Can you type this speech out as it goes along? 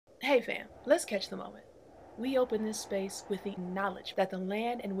Hey fam, let's catch the moment. We open this space with the knowledge that the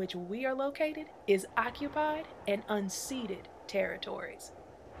land in which we are located is occupied and unceded territories.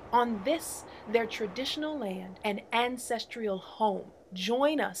 On this, their traditional land and ancestral home,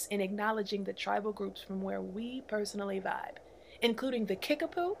 join us in acknowledging the tribal groups from where we personally vibe, including the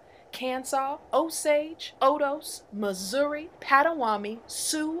Kickapoo, Kansas, Osage, Odos, Missouri, Potawatomi,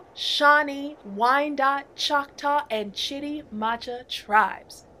 Sioux, Shawnee, Wyandot, Choctaw, and Chitimacha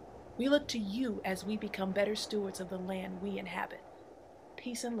tribes. We look to you as we become better stewards of the land we inhabit.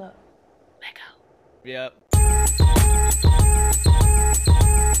 Peace and love. Let go. Yep.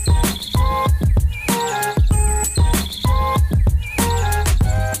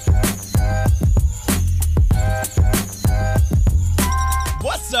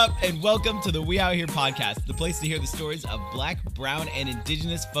 What's up, and welcome to the We Out Here podcast, the place to hear the stories of Black, Brown, and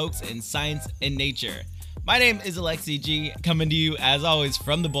Indigenous folks in science and nature. My name is Alexi G, coming to you, as always,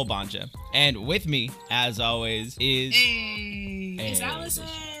 from the Bulbanja. And with me, as always, is... Hey, it's Allison,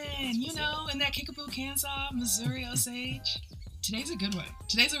 you know, in that Kickapoo, Kansas, Missouri, Osage. Today's a good one.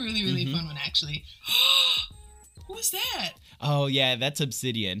 Today's a really fun one, actually. Who is that? Oh, yeah, that's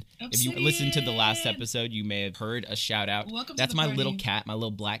Obsidian. If you listened to the last episode, you may have heard a shout out. Welcome That's to the my party. Little cat, my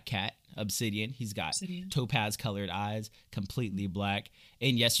little black cat, Obsidian. He's got topaz-colored eyes, completely black.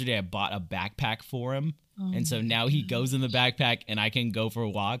 And yesterday I bought a backpack for him. And so now he goes in the backpack and I can go for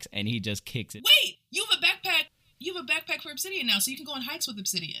walks and he just kicks it. Wait, you have a backpack. You have a backpack for Obsidian now, so you can go on hikes with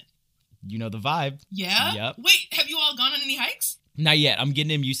Obsidian. You know the vibe. Yeah? Yep. Wait, have you all gone on any hikes? Not yet. I'm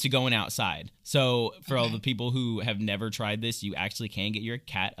getting him used to going outside. So for all the people who have never tried this, you actually can get your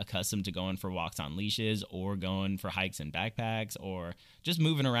cat accustomed to going for walks on leashes or going for hikes in backpacks or just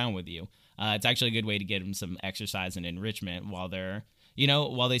moving around with you. It's actually a good way to get them some exercise and enrichment while they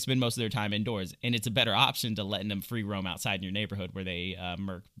spend most of their time indoors. And it's a better option to letting them free roam outside in your neighborhood where they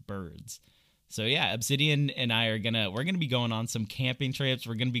murk birds. So yeah, Obsidian and I we're gonna be going on some camping trips.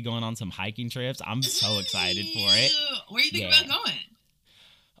 We're gonna be going on some hiking trips. I'm so excited for it. Where are you thinking about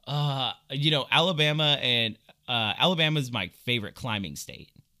going? Alabama's my favorite climbing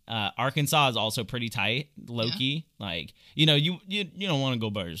state. Arkansas is also pretty tight, low-key. Yeah. Like, you don't want to go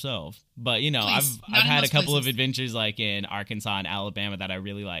by yourself. But, Please, I've had a couple of places. adventures like in Arkansas and Alabama that I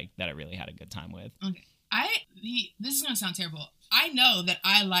really liked, that I really had a good time with. Okay. This is going to sound terrible. I know that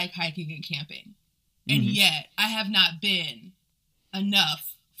I like hiking and camping. And yet, I have not been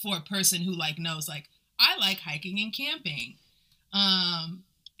enough for a person who knows, I like hiking and camping. And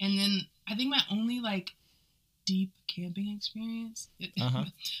then I think my only, deep camping experience.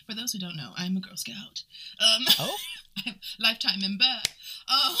 For those who don't know, I'm a Girl Scout. Oh? I'm a lifetime member.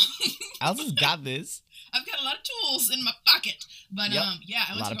 Allison's got this. I've got a lot of tools in my pocket. But, Yep. I went A lot to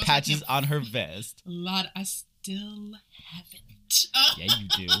of Girl Scout patches camp. on her vest. I still haven't. Yeah, you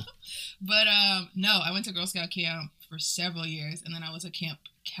do. But, no, I went to Girl Scout camp for several years, and then I was a camp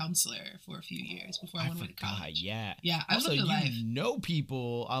counselor for a few years before I went away to college. Yeah. Yeah, I also, lived a life. you know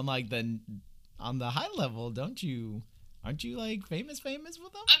people on on the high level, don't you? Aren't you famous with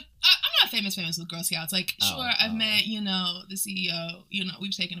them? I'm not famous with Girl Scouts. I've met, the CEO,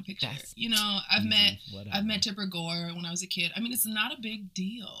 we've taken a picture. That's I've met whatever. Tipper Gore when I was a kid. I mean, it's not a big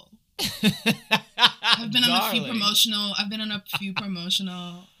deal. I've been on a few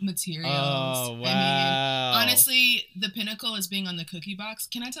promotional materials. Oh, wow. I mean, honestly, the pinnacle is being on the cookie box.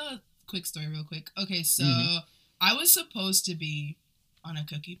 Can I tell a quick story real quick? Okay, so I was supposed to be on a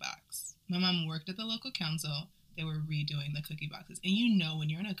cookie box. My mom worked at the local council. They were redoing the cookie boxes. And when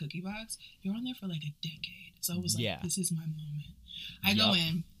you're in a cookie box, you're on there for a decade. So I was this is my moment. I go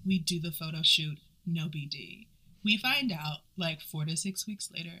in, we do the photo shoot, no BD. We find out 4 to 6 weeks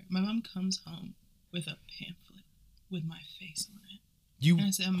later, my mom comes home with a pamphlet with my face on it. And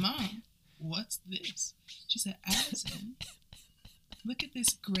I said, Mom, what's this? She said, Allison, look at this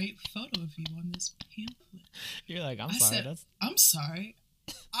great photo of you on this pamphlet. You're like, I said, I'm sorry.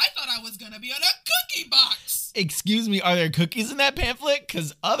 I thought I was going to be on a cookie box. Excuse me, are there cookies in that pamphlet?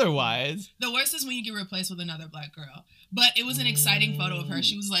 Because otherwise... The worst is when you get replaced with another black girl. But it was an exciting photo of her.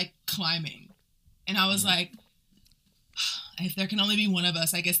 She was climbing. And I was like, if there can only be one of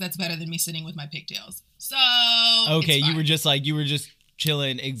us, I guess that's better than me sitting with my pigtails. So okay, it's fine. you were just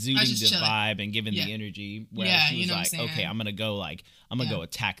chilling, exuding the chilling. vibe and giving the energy. Where she was okay, I'm gonna go go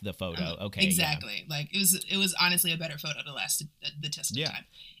attack the photo. Okay, exactly. Yeah. It was honestly a better photo to last the test of time.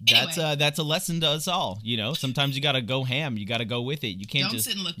 That's a lesson to us all. Sometimes you gotta go ham. You gotta go with it. You can't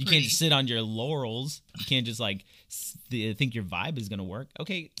sit and look you pretty. can't just sit on your laurels. You can't just think your vibe is gonna work.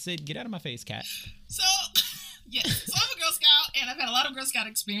 Okay, Sid, get out of my face, cat. So. Yes, so I'm a Girl Scout, and I've had a lot of Girl Scout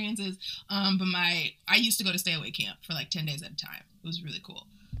experiences, but I used to go to stay away camp for 10 days at a time. It was really cool.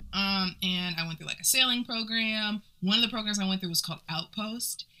 And I went through like a sailing program. One of the programs I went through was called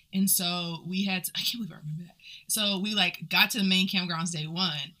Outpost. And so we had I can't believe I remember that. So we like got to the main campgrounds day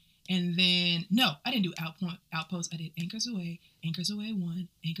one. And then, no, I didn't do Outpost. I did Anchors Away 1,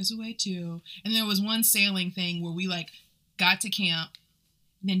 Anchors Away 2. And there was one sailing thing where we like got to camp.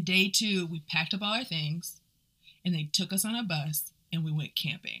 Then day 2, we packed up all our things and they took us on a bus and we went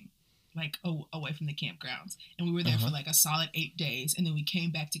camping, like away from the campgrounds. And we were there for like a solid 8 days. And then we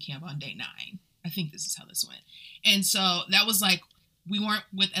came back to camp on day 9. I think this is how this went. And so that was like, we weren't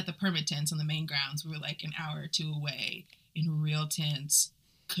at the permit tents on the main grounds. We were like an hour or 2 away in real tents,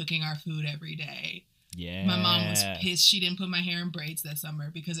 cooking our food every day. Yeah. My mom was pissed she didn't put my hair in braids that summer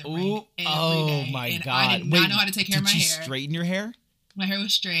because it rained every day. Oh my God. I did not know how to take care of my hair. Did you straighten your hair? My hair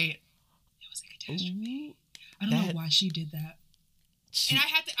was straight. It was a catastrophe. I don't know why she did that. And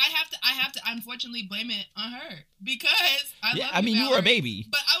I have to unfortunately blame it on her because you were a baby.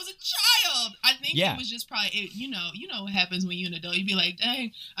 But I was a child. I think it was just probably you know what happens when you're an adult. You'd be like,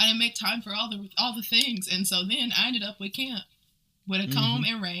 dang, I didn't make time for all the things. And so then I ended up with camp with a comb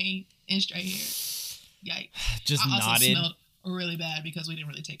and rain and straight hair. Yikes. Just I also nodded. smelled really bad because we didn't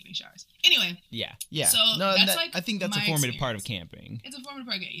really take any showers. Anyway. Yeah. So that's like I think that's a formative part of camping. It's a formative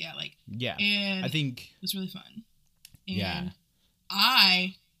part. Yeah. And I think it was really fun. And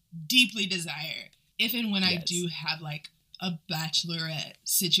I deeply desire, if and when I do have like a bachelorette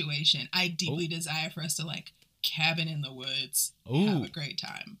situation, I deeply desire for us to like cabin in the woods, have a great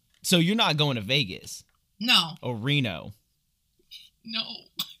time. So you're not going to Vegas? No. Or Reno? No.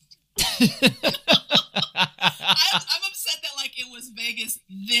 I'm upset that like it was Vegas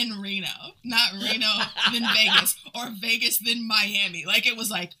then Reno, not Reno then Vegas, or Vegas then Miami. Like it was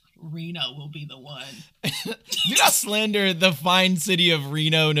like Reno will be the one. Do not slander the fine city of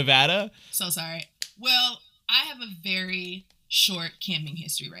Reno, Nevada. So sorry. Well, I have a very short camping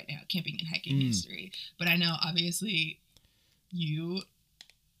history right now, camping and hiking history. But I know obviously you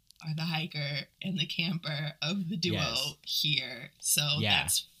are the hiker and the camper of the duo here. So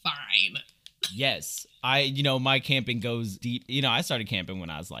that's fine. Yes. My camping goes deep. I started camping when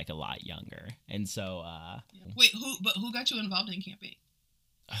I was like a lot younger. And so Wait, who got you involved in camping?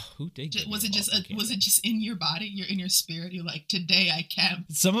 Who did? Was it just in your body? You're in your spirit. You're like, today I camp.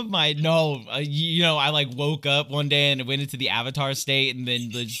 Some of my I like woke up one day and went into the Avatar state and then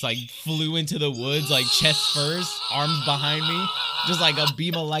just like flew into the woods like chest first, arms behind me, just like a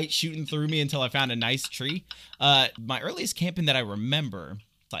beam of light shooting through me until I found a nice tree. My earliest camping that I remember,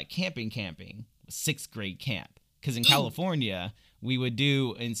 like camping, was 6th grade camp, because in California we would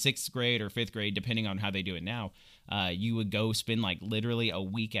do in 6th grade or 5th grade, depending on how they do it now. You would go spend like literally a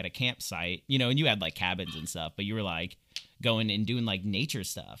week at a campsite, and you had like cabins and stuff, but you were like going and doing like nature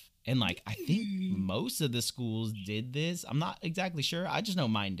stuff. And like, I think most of the schools did this. I'm not exactly sure. I just know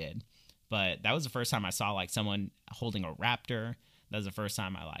mine did. But that was the first time I saw like someone holding a raptor. That was the first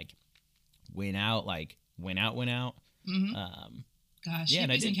time I like went out. Mm-hmm. Gosh, yeah,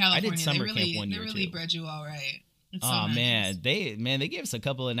 and in California, I did summer camp one they year really too. bred you all right. Man, they gave us a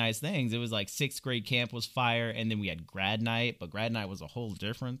couple of nice things. It was like 6th grade camp was fire, and then we had grad night, but grad night was a whole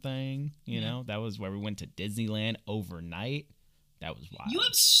different thing. You know, that was where we went to Disneyland overnight. That was wild.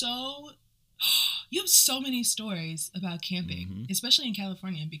 You have so many stories about camping, especially in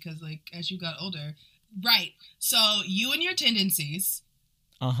California, because like as you got older, right? So you and your tendencies.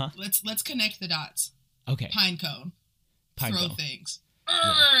 Let's connect the dots. Okay. Pine cone. Throw things.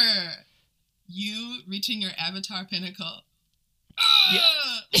 Yeah. You reaching your avatar pinnacle,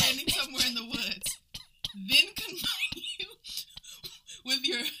 landing somewhere in the woods, then combine you with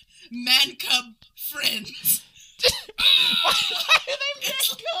your man cub friends.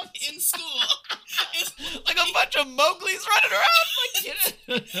 In school. It's like a bunch of Mowglis running around. I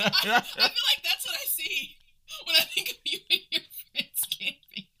feel like that's what I see when I think of you and your friends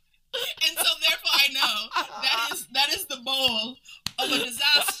camping. And so therefore I know that is the bowl of a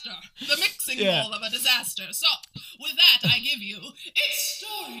disaster. The mixing bowl of a disaster. So, with that, I give you, it's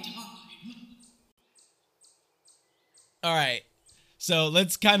story time. All right. So,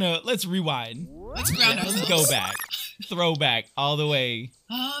 let's rewind. Let's ground ourselves. Let's go back. Throwback all the way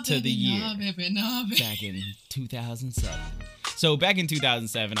to the year. Back in 2007. So, back in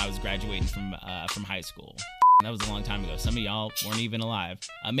 2007, I was graduating from high school. That was a long time ago. Some of y'all weren't even alive.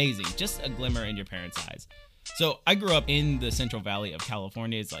 Amazing. Just a glimmer in your parents' eyes. So I grew up in the Central Valley of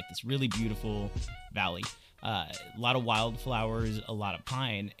California. It's like this really beautiful valley. A lot of wildflowers, a lot of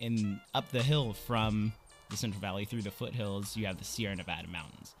pine. And up the hill from the Central Valley through the foothills, you have the Sierra Nevada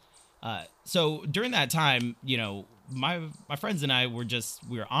mountains. So during that time, my friends and I we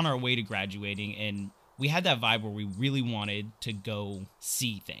were on our way to graduating, and we had that vibe where we really wanted to go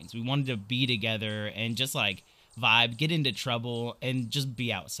see things. We wanted to be together and just like vibe, get into trouble, and just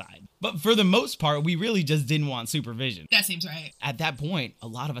be outside. But for the most part, we really just didn't want supervision. That seems right. At that point, a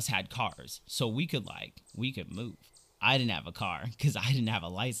lot of us had cars, so we could move. I didn't have a car because I didn't have a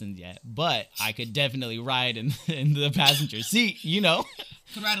license yet, but I could definitely ride in the passenger seat, you know.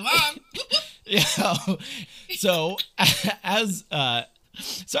 Could ride along. Yeah. So as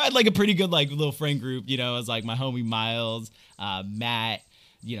so I had like a pretty good like little friend group, you know. It was like my homie Miles, Matt,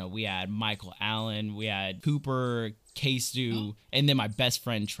 you know, we had Michael Allen, we had Cooper, K-Stu, and then my best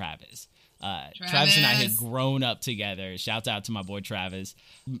friend Travis. Travis and I had grown up together. Shouts out to my boy Travis.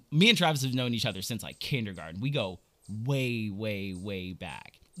 Me and Travis have known each other since like kindergarten. We go way, way, way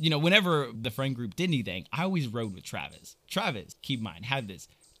back. You know, whenever the friend group did anything, I always rode with Travis. Travis, keep in mind, had this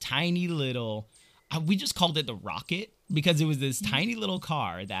tiny little, we just called it the Rocket because it was this tiny little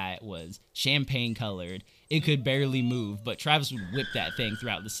car that was champagne colored. It could barely move, but Travis would whip that thing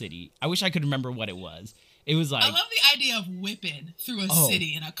throughout the city. I wish I could remember what it was. It was like, I love the idea of whipping through a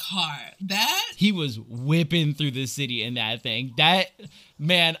city in a car. He was whipping through the city in that thing. That,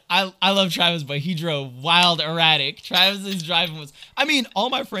 man, I love Travis, but he drove wild erratic. Travis's driving was, I mean,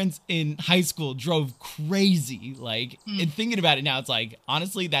 all my friends in high school drove crazy. Like, and thinking about it now, it's like,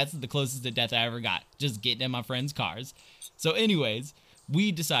 honestly, that's the closest to death I ever got. Just getting in my friends' cars. So anyways,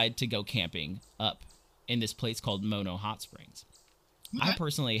 we decided to go camping up in this place called Mono Hot Springs. Okay. I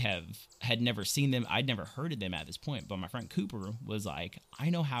personally had never seen them. I'd never heard of them at this point, but my friend Cooper was like, I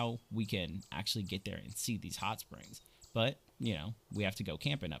know how we can actually get there and see these hot springs, but, you know, we have to go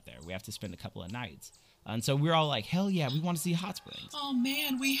camping up there. We have to spend a couple of nights. And so we're all like, hell yeah, we want to see hot springs. Oh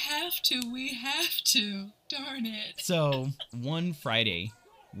man, we have to. Darn it. So one Friday,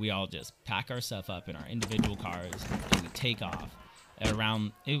 we all just pack our stuff up in our individual cars and we take off.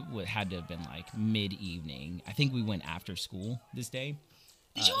 Around, it had to have been like mid-evening. I think we went after school this day.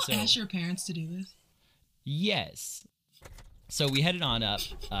 Did you all ask your parents to do this? Yes. So we headed on up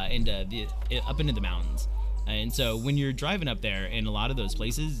into the mountains. And so when you're driving up there in a lot of those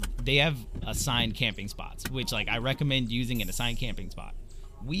places, they have assigned camping spots, which like I recommend using an assigned camping spot.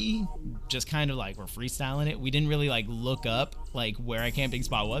 We just kind of like were freestyling it. We didn't really like look up like where our camping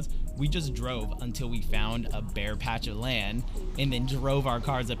spot was. We just drove until we found a bare patch of land and then drove our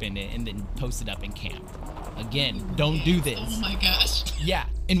cars up in it and then posted up in camp. Again, don't do this. Oh my gosh. Yeah.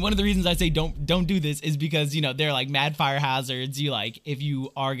 And one of the reasons I say don't do this is because, you know, they're like mad fire hazards. You like, if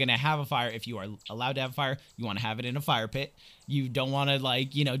you are going to have a fire, if you are allowed to have a fire, you want to have it in a fire pit. You don't want to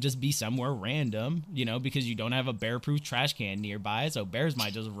like, you know, just be somewhere random, you know, because you don't have a bear-proof trash can nearby. So bears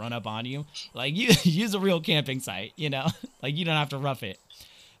might just run up on you. Like you use a real camping site, you know, like you don't have to rough it.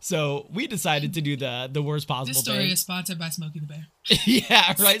 So we decided to do the worst possible thing. This story is sponsored by Smokey the Bear.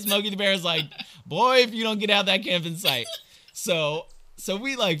 Yeah, right. Smokey the Bear is like, boy, if you don't get out that camping site. So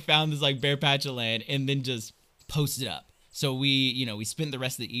we like found this like bare patch of land and then just posted up. So we spent the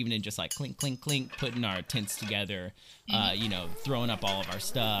rest of the evening just like clink, clink, clink, putting our tents together, throwing up all of our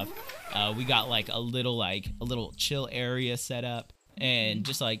stuff. We got like a little chill area set up and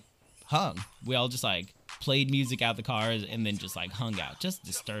just like hung. We all just like played music out the cars and then just like hung out, just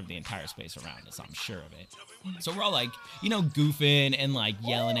disturbed the entire space around us. I'm sure of it. So we're all like, you know, goofing and like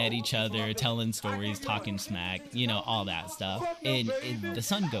yelling at each other, telling stories, talking smack, you know, all that stuff. And the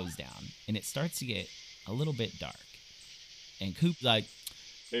sun goes down and it starts to get a little bit dark. And Coop's like,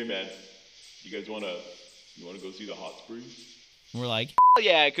 hey man, you guys wanna go see the hot springs? And we're like, hell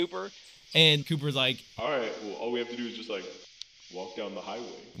yeah, Cooper. And Cooper's like, alright, well all we have to do is just like walk down the highway.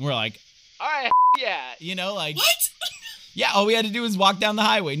 And we're like, alright, yeah, you know, like what? Yeah, all we had to do was walk down the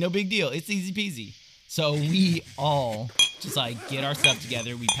highway. No big deal. It's easy peasy. So we all just like get our stuff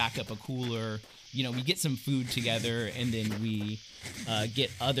together. We pack up a cooler, you know, we get some food together and then we get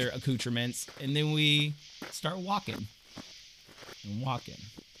other accoutrements and then we start walking. And walking.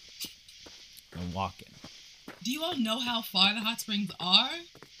 And walking. Do you all know how far the hot springs are?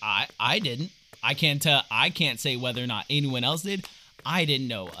 I didn't. I can't say whether or not anyone else did. I didn't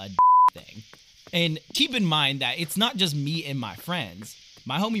know a thing. And keep in mind that it's not just me and my friends.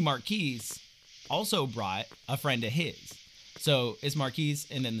 My homie Marquise also brought a friend of his. So it's Marquise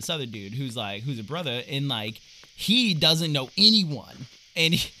and then this other dude who's a brother and like he doesn't know anyone.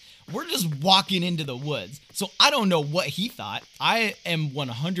 And we're just walking into the woods. So I don't know what he thought. I am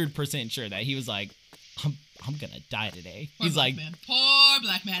 100% sure that he was like, I'm gonna die today. He's like, man. Poor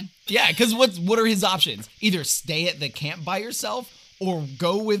black man. Yeah, because what are his options? Either stay at the camp by yourself or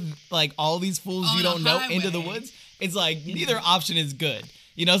go with like all these fools you don't know into the woods. It's like neither option is good.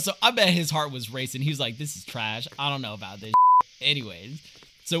 You know, so I bet his heart was racing. He was like, this is trash. I don't know about this. Anyways,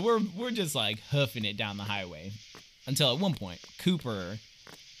 So we're just like hoofing it down the highway until at one point Cooper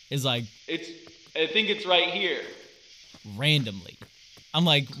is like, I think it's right here. randomly. I'm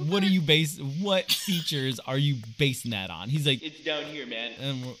like, what features are you basing that on? He's like, It's down here, man.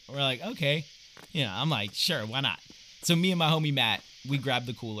 and we're like, okay. I'm like, sure, why not? So me and my homie Matt, we grab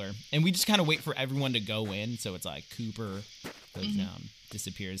the cooler and we just kind of wait for everyone to go in. So it's like Cooper goes down,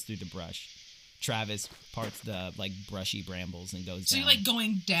 disappears through the brush. Travis parts the like brushy brambles and goes So down. you're like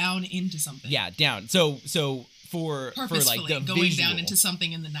going down into something. Yeah, down. So for Purposefully like the going visual, down into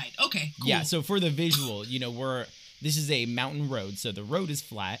something in the night. Okay, cool. Yeah, so for the visual, this is a mountain road, so the road is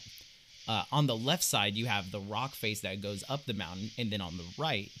flat. On the left side, you have the rock face that goes up the mountain, and then on the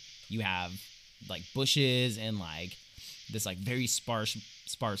right, you have like bushes and like this like very sparse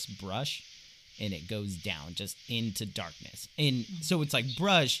brush, and it goes down just into darkness. And so it's like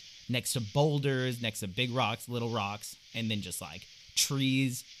brush next to boulders, next to big rocks, little rocks, and then just like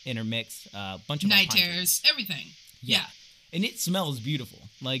trees intermixed, a bunch of night like, pine trees. terrors, everything. Yeah. And it smells beautiful.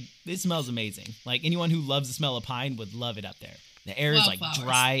 Like, it smells amazing. Like, anyone who loves the smell of pine would love it up there. The air is, like,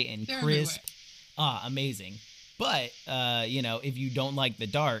 dry and They're crisp. Amazing. But, if you don't like the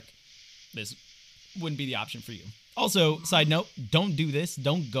dark, this wouldn't be the option for you. Also, side note, don't do this.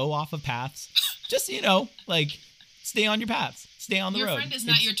 Don't go off of paths. Just, stay on your paths. Stay on the road. Your friend is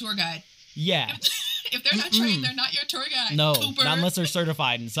not your tour guide. Yeah. If they're not trained, they're not your tour guide. No, Cooper. not unless they're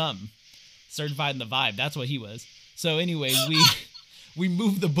certified in something. Certified in the vibe. That's what he was. So anyway, we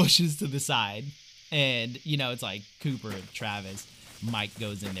move the bushes to the side, and it's like Cooper, Travis, Mike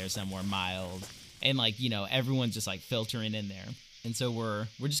goes in there somewhere mild, and everyone's just like filtering in there, and so we're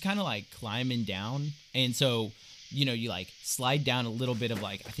just kind of like climbing down, and so you like slide down a little bit of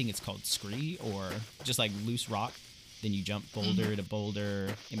like I think it's called scree or just like loose rock, then you jump boulder to boulder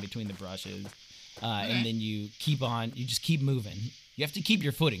in between the brushes, and then you just keep moving. You have to keep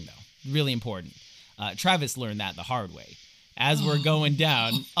your footing though, really important. Travis learned that the hard way. As we're going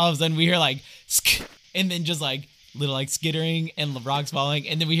down, all of a sudden we hear like, sk, and then just like little like skittering and the rocks falling,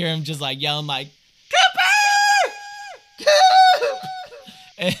 and then we hear him just like yelling like, Cooper! Coop!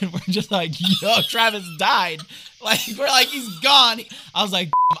 And we're just like, yo, Travis died. Like, we're like, he's gone. I was like,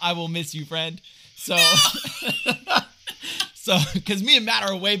 I will miss you, friend. So, because me and Matt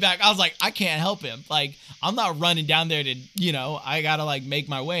are way back, I was like, I can't help him. Like, I'm not running down there to, I gotta like make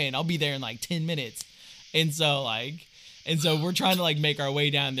my way, and I'll be there in like 10 minutes. And so we're trying to like make our way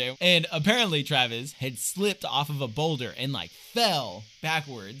down there. And apparently Travis had slipped off of a boulder and like fell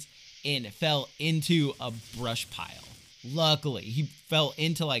backwards and fell into a brush pile. Luckily, he fell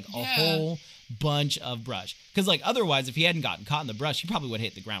into like a whole bunch of brush. Because like otherwise, if he hadn't gotten caught in the brush, he probably would have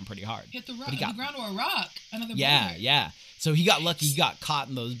hit the ground pretty hard. Hit the ground or a rock. Another boulder. Yeah. So he got lucky. He got caught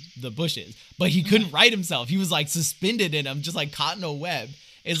in the bushes, but he couldn't right himself. He was like suspended in them, just like caught in a web.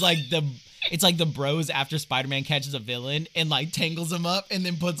 It's like the bros after Spider-Man catches a villain and like tangles him up and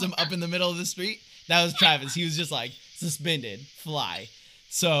then puts him up in the middle of the street. That was Travis. He was just like suspended, fly.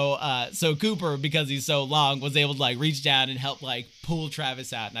 So Cooper, because he's so long, was able to like reach down and help like pull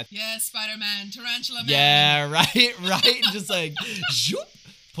Travis out. And yes, Spider-Man, Tarantula Man. Yeah, right. Just like zoop,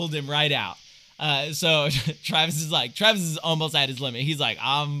 pulled him right out. So Travis is almost at his limit. He's like,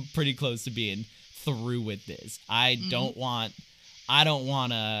 I'm pretty close to being through with this. I don't want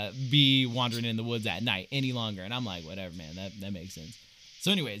to be wandering in the woods at night any longer. And I'm like, whatever, man, that makes sense.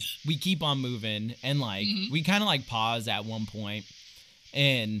 So anyways, we keep on moving and like, we kind of like pause at one point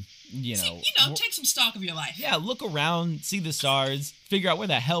and, take some stock of your life. Yeah. Look around, see the stars, figure out where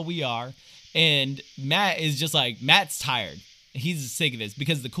the hell we are. And Matt's tired. He's sick of this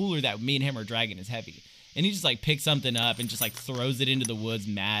because the cooler that me and him are dragging is heavy. And he just like picks something up and just like throws it into the woods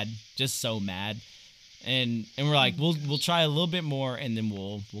mad, just so mad. And we're like, we'll try a little bit more and then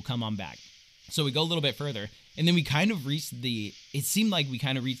we'll come on back. So we go a little bit further and then we kind of reached it seemed like we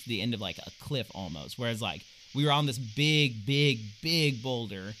kind of reached the end of like a cliff almost. Whereas like we were on this big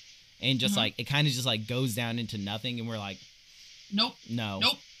boulder and just like, it kind of just like goes down into nothing. And we're like, nope,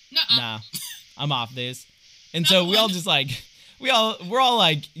 nah, I'm off this. And so we all just like, we're all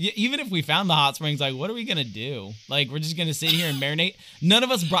like, even if we found the hot springs, like, what are we going to do? Like, we're just going to sit here and marinate. None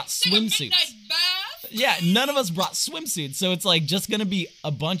of us brought swimsuits. Yeah, none of us brought swimsuits. So it's like just going to be a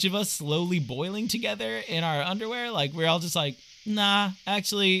bunch of us slowly boiling together in our underwear. Like, we're all just like, nah,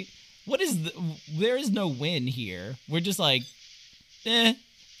 actually, there is no win here. We're just like, eh.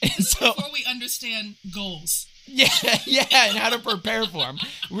 And so, before we understand goals. Yeah, and how to prepare for them.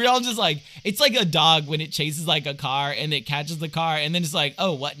 We're all just like, it's like a dog when it chases like a car and it catches the car and then it's like,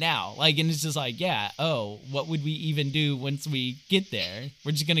 oh, what now? Like, and it's just like, yeah, oh, what would we even do once we get there?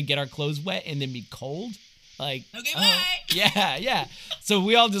 We're just going to get our clothes wet and then be cold? Like, Okay, oh, bye. yeah. So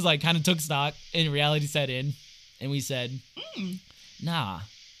we all just like kind of took stock, and reality set in, and we said, nah,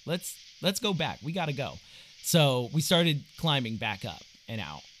 let's go back. We gotta go. So we started climbing back up and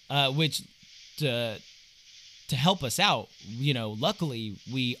out, which to help us out, luckily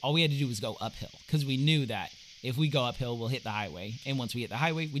all we had to do was go uphill, because we knew that if we go uphill, we'll hit the highway, and once we hit the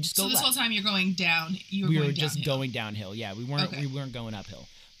highway, we just go left. So this whole time you're going down. We were just going downhill. Yeah, we weren't going uphill.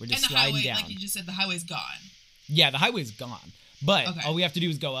 We're just sliding highway, down. like you just said, the highway's gone. Yeah, the highway's gone. But all we have to do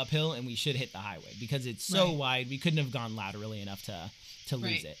is go uphill, and we should hit the highway, because it's so wide. We couldn't have gone laterally enough to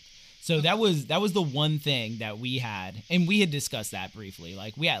lose it. So that was the one thing that we had, and we had discussed that briefly.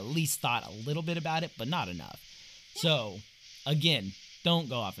 Like, we at least thought a little bit about it, but not enough. So again, don't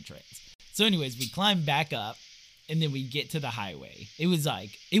go off of trails. So anyways, we climbed back up, and then we get to the highway. It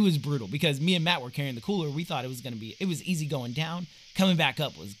was brutal, because me and Matt were carrying the cooler. We thought it was easy going down. Coming back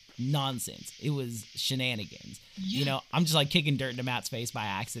up was nonsense. It was shenanigans. Yeah. I'm just like kicking dirt into Matt's face by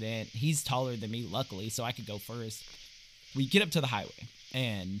accident. He's taller than me, luckily, so I could go first. We get up to the highway,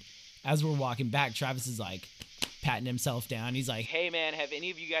 and as we're walking back, Travis is like patting himself down. He's like, Hey man, have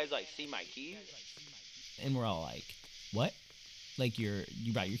any of you guys like seen my keys? and we're all like, what? Like, you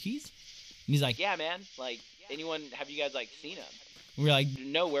brought your keys? And he's like, Yeah man, like have you guys like seen them? we're like,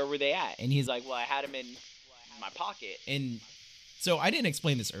 No, where were they at? and he's like, Like, well, I had them in my pocket. and so I didn't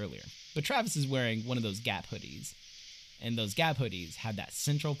explain this earlier, but Travis is wearing one of those Gap hoodies. And those Gap hoodies have that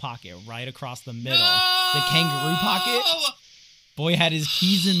central pocket right across the middle. No! The kangaroo pocket. Boy had his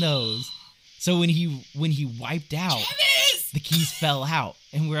keys in those. So when he wiped out, Travis! the keys fell out.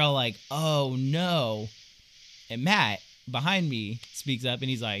 And we're all like, oh no. And Matt, behind me, speaks up and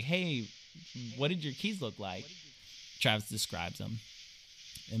he's like, hey, what did your keys look like? Travis describes them.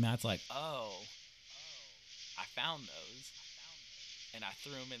 And Matt's like, oh, I found those. And I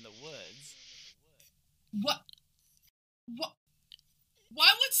threw them in the woods. What? Why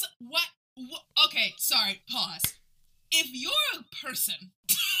would what? Okay, sorry, pause. If you're a person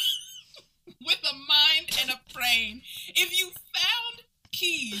with a mind and a brain, if you found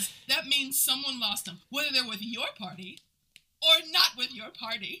keys, that means someone lost them, whether they're with your party or not with your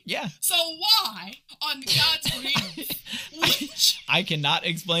party. Yeah. So why, on God's green earth, I cannot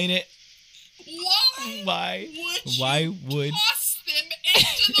explain it. why would you toss them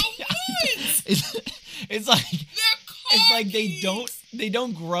into the woods? It's like They're it's like keys. they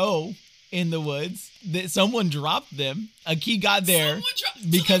don't grow in the woods. That someone dropped them. A key got there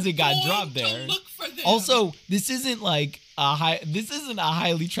because it got dropped there. Look for them. Also, this isn't like a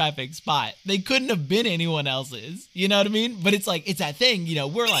highly trafficked spot. They couldn't have been anyone else's. You know what I mean? But it's like, it's that thing,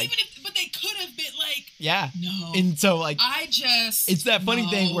 we're but like, but they could have been like, yeah. no. And so like, it's that funny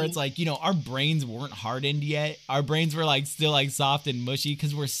thing where it's like, our brains weren't hardened yet. Our brains were like still like soft and mushy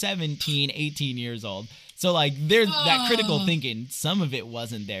because we're 17, 18 years old. So like, there's that critical thinking. Some of it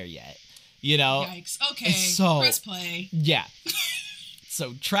wasn't there yet. Yikes. Okay. So, press play. Yeah.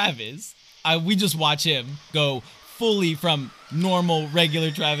 So Travis, we just watch him go fully from normal, regular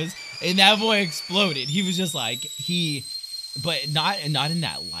Travis, and that boy exploded. He was just like, but not in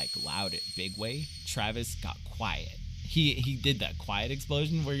that like loud, big way. Travis got quiet. He did that quiet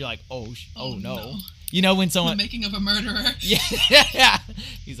explosion where you're like, oh no. When someone The making of a murderer. Yeah.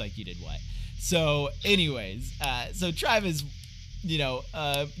 He's like, you did what? So anyways, so Travis,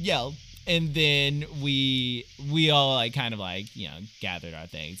 yelled. And then we all like kind of like, gathered our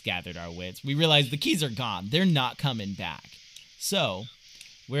things, gathered our wits. We realized the keys are gone. They're not coming back. So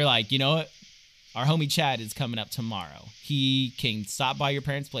we're like, you know what? Our homie Chad is coming up tomorrow. He can stop by your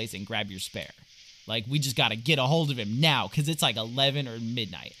parents' place and grab your spare. Like, we just got to get a hold of him now because it's like 11 or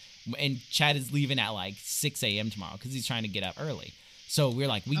midnight. And Chad is leaving at like 6 a.m. tomorrow because he's trying to get up early. So we're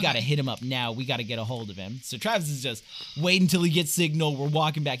like, we got to hit him up now. We got to get a hold of him. So Travis is just waiting until he gets signal. We're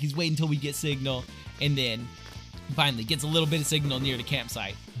walking back. He's waiting until we get signal. And then finally gets a little bit of signal near the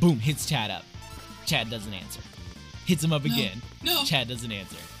campsite. Boom, hits Chad up. Chad doesn't answer. Hits him up again. No. Chad doesn't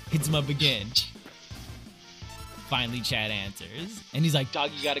answer. Hits him up again. Finally, Chad answers. And he's like,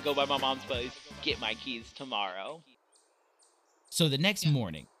 Dog, you gotta go by my mom's place. Get my keys tomorrow. So the next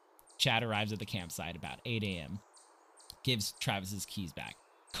morning, Chad arrives at the campsite about 8 a.m. Gives Travis's keys back.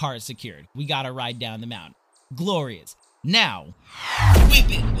 Car is secured. We gotta ride down the mountain. Glorious. Now, whip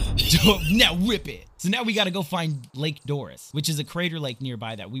it. Now whip it. So now we gotta go find Lake Doris, which is a crater lake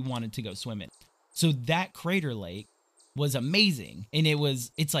nearby that we wanted to go swim in. So that crater lake was amazing, and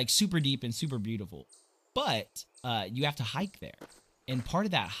it's like super deep and super beautiful. But you have to hike there, and part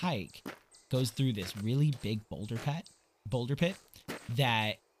of that hike goes through this really big boulder pit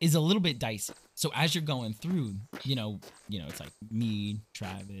that is a little bit dicey. So as you're going through, it's like me,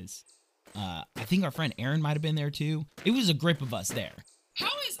 Travis, I think our friend Aaron might have been there too. It was a grip of us there.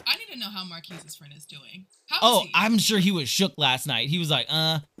 I need to know how Marquise's friend is doing. How Oh, is he? I'm sure he was shook last night. He was like,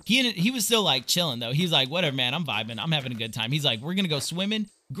 he was still like chilling though. He's like, whatever, man, I'm vibing. I'm having a good time. He's like, we're gonna go swimming.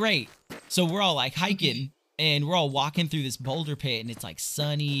 Great. So we're all like hiking and we're all walking through this boulder pit and it's like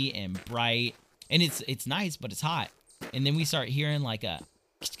sunny and bright and it's nice, but it's hot. And then we start hearing like a,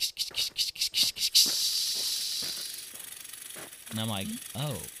 and I'm like,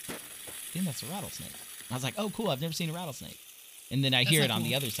 oh, I think that's a rattlesnake. I was like, oh, cool. I've never seen a rattlesnake. And then I hear it on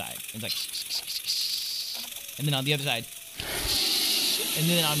the other side. It's like, and then on the other side, and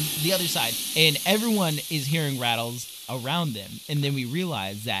then on the other side, and everyone is hearing rattles around them. And then we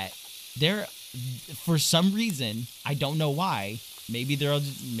realize that they're, for some reason, I don't know why. Maybe they're all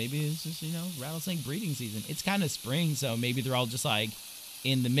just, maybe it's just, rattlesnake breeding season. It's kind of spring, so maybe they're all just like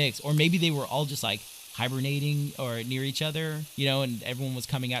in the mix, or maybe they were all just like hibernating or near each other, and everyone was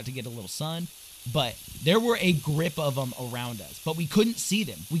coming out to get a little sun. But there were a grip of them around us, but we couldn't see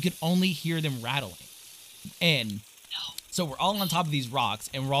them. We could only hear them rattling. And so we're all on top of these rocks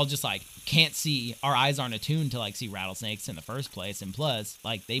and we're all just like, can't see. Our eyes aren't attuned to like see rattlesnakes in the first place. And plus,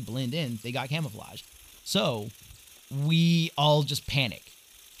 like, they blend in, they got camouflage. So we all just panic.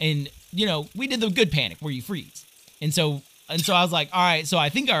 And, we did the good panic where you freeze. And so I was like, all right, so I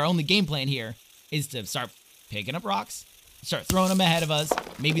think our only game plan here is to start picking up rocks, start throwing them ahead of us.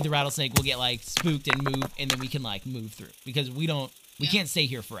 Maybe the rattlesnake will get like spooked and move, and then we can like move through, because we can't stay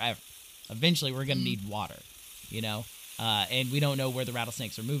here forever. Eventually we're going to need water, and we don't know where the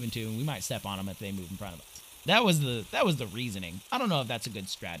rattlesnakes are moving to, and we might step on them if they move in front of us. That was the reasoning. I don't know if that's a good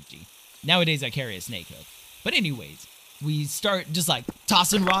strategy. Nowadays I carry a snake hook. But anyways, we start just like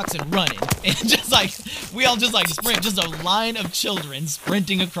tossing rocks and running, and just like we all just like sprint, just a line of children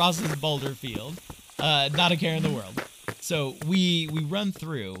sprinting across this boulder field. Not a care in the world. So we run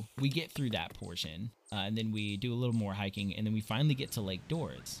through, we get through that portion, and then we do a little more hiking, and then we finally get to Lake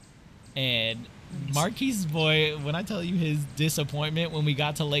Doris. And Marquise's boy, when I tell you his disappointment when we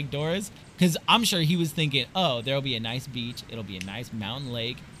got to Lake Doris, because I'm sure he was thinking, oh, there'll be a nice beach, it'll be a nice mountain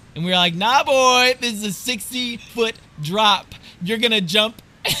lake. And we were like, nah, boy, this is a 60-foot drop. You're going to jump.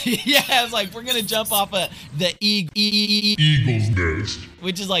 Yeah, it's like, we're going to jump off of the Eagle's Nest,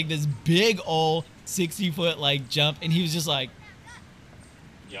 which is like this big old 60-foot like jump. And he was just like,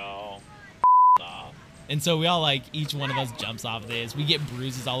 Y'all, off. And so we all like, each one of us jumps off this. We get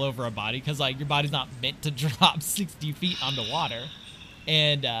bruises all over our body because like your body's not meant to drop 60 feet onto water.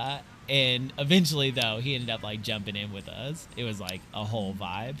 And eventually, though, he ended up, like, jumping in with us. It was, like, a whole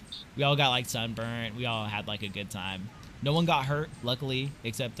vibe. We all got, like, sunburnt. We all had, like, a good time. No one got hurt, luckily,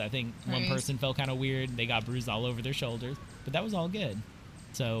 except I think one person felt kind of weird. They got bruised all over their shoulders. But that was all good.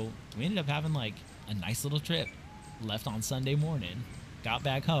 So we ended up having, like, a nice little trip. Left on Sunday morning. Got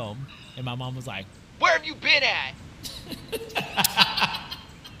back home. And my mom was like, Where have you been at?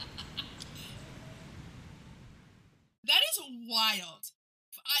 That is wild.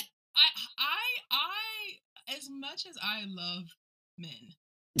 I as much as I love men.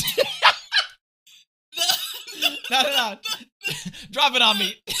 No. Drop it on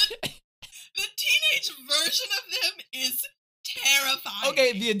me. The teenage version of them is terrifying.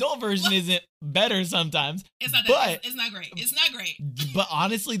 Okay, the adult version isn't better sometimes. It's not but, it's not great. It's not great. But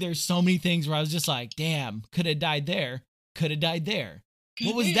honestly, there's so many things where I was just like, damn, could have died there. Could have died there.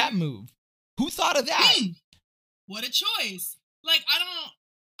 What was that move? Who thought of that? What a choice. Like, I'm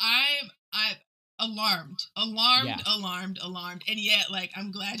alarmed. And yet, like,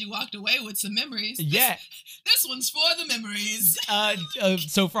 I'm glad you walked away with some memories. Yeah. This one's for the memories.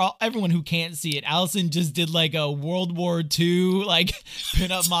 So for everyone who can't see it, Allison just did like a World War II, like,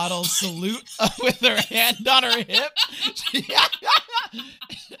 pinup model salute with her hand on her hip. Like,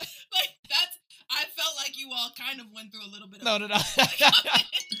 I felt like you all kind of went through a little bit of... No.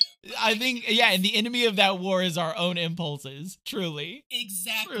 I think, yeah, and the enemy of that war is our own impulses. Truly.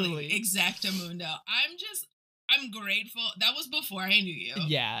 Exactly. Truly. Exactamundo. I'm grateful. That was before I knew you.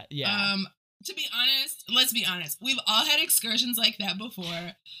 Yeah. To be honest, let's be honest. We've all had excursions like that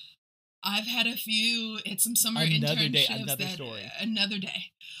before. I've had a few at some summer internships. Another story. Another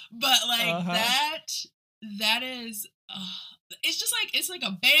day. But like that is... it's just like, it's like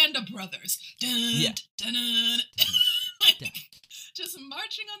a band of brothers. Dun, dun, dun. Like, just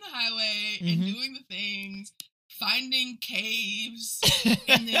marching on the highway and doing the things, finding caves,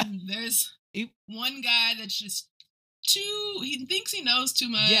 and then there's one guy that's just he thinks he knows too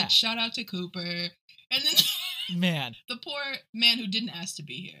much. Yeah. Shout out to Cooper. And then man, the poor man who didn't ask to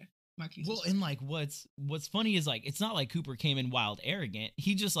be here. Marquise. Well, and like what's funny is like, it's not like Cooper came in wild arrogant.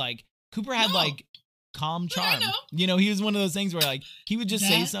 He just like, Cooper had like calm charm. I know. He was one of those things where like he would just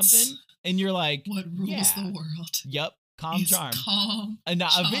say something And you're like, What rules yeah, the world? Yep. Calm Is charm. Calm. And now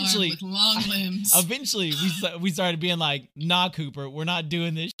charm eventually, with long limbs. Eventually, we started being like, nah, Cooper, we're not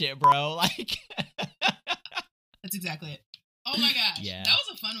doing this shit, bro. Like, that's exactly it. Oh my gosh, yeah. That was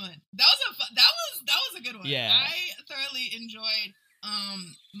a fun one. That was a good one. Yeah. I thoroughly enjoyed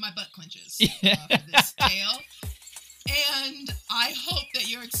my butt clenches for this tale, and I hope that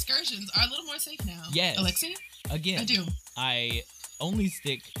your excursions are a little more safe now. Yes. Alexi? Again, I do. I only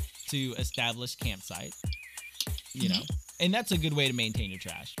stick to established campsite, you know, and that's a good way to maintain your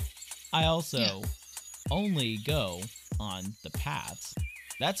trash. I also only go on the paths.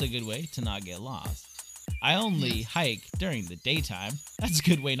 That's a good way to not get lost. I only hike during the daytime. That's a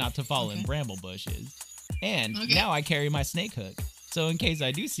good way not to fall in bramble bushes. And now I carry my snake hook. So in case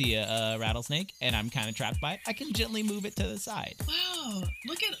I do see a rattlesnake and I'm kind of trapped by it, I can gently move it to the side. Wow,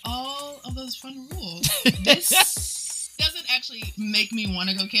 look at all of those fun rules. This doesn't actually make me want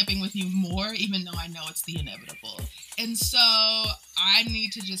to go camping with you more, even though I know it's the inevitable. And so I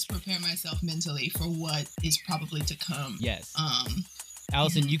need to just prepare myself mentally for what is probably to come. Yes.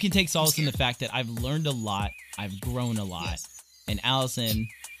 Allison, you can take solace in the fact that I've learned a lot, I've grown a lot, and Allison,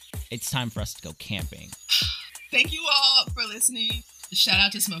 it's time for us to go camping. Thank you all for listening. Shout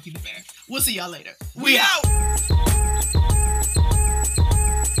out to Smokey the Bear. We'll see y'all later. We out!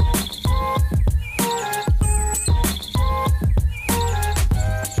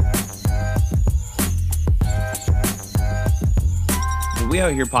 The We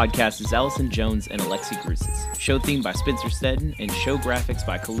Out Here podcast is Allison Jones and Alexi Grousis. Show theme by Spencer Stedden and show graphics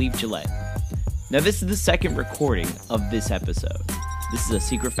by Khalif Gillette. Now this is the second recording of this episode. This is a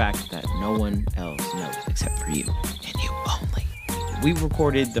secret fact that no one else knows except for you and you only. We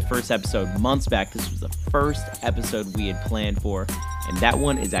recorded the first episode months back. This was the first episode we had planned for, and that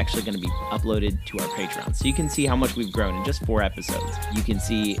one is actually going to be uploaded to our Patreon. So you can see how much we've grown in just 4 episodes. You can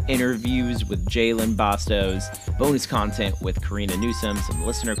see interviews with Jalen Bastos, bonus content with Karina Newsom, some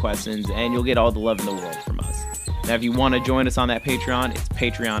listener questions, and you'll get all the love in the world from us. Now, if you want to join us on that Patreon, it's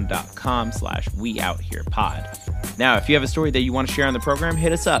patreon.com/weoutherepod. Now, if you have a story that you want to share on the program,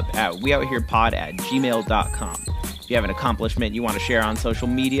 hit us up at weoutherepod@gmail.com. If you have an accomplishment you want to share on social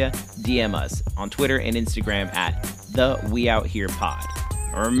media, DM us on Twitter and Instagram at @weoutherepod.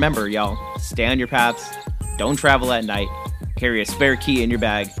 Remember, y'all, stay on your paths, don't travel at night, carry a spare key in your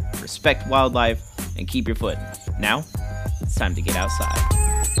bag, respect wildlife, and keep your footing. Now, it's time to get outside.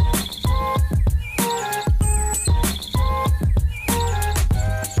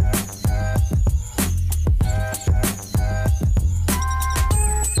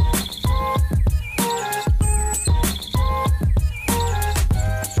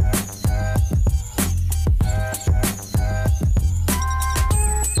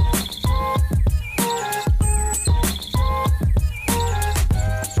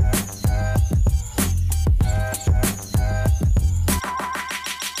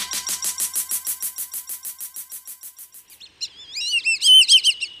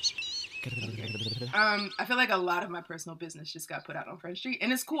 I feel like a lot of my personal business just got put out on Front Street,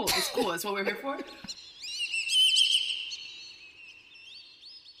 and it's cool. It's cool. It's what we're here for.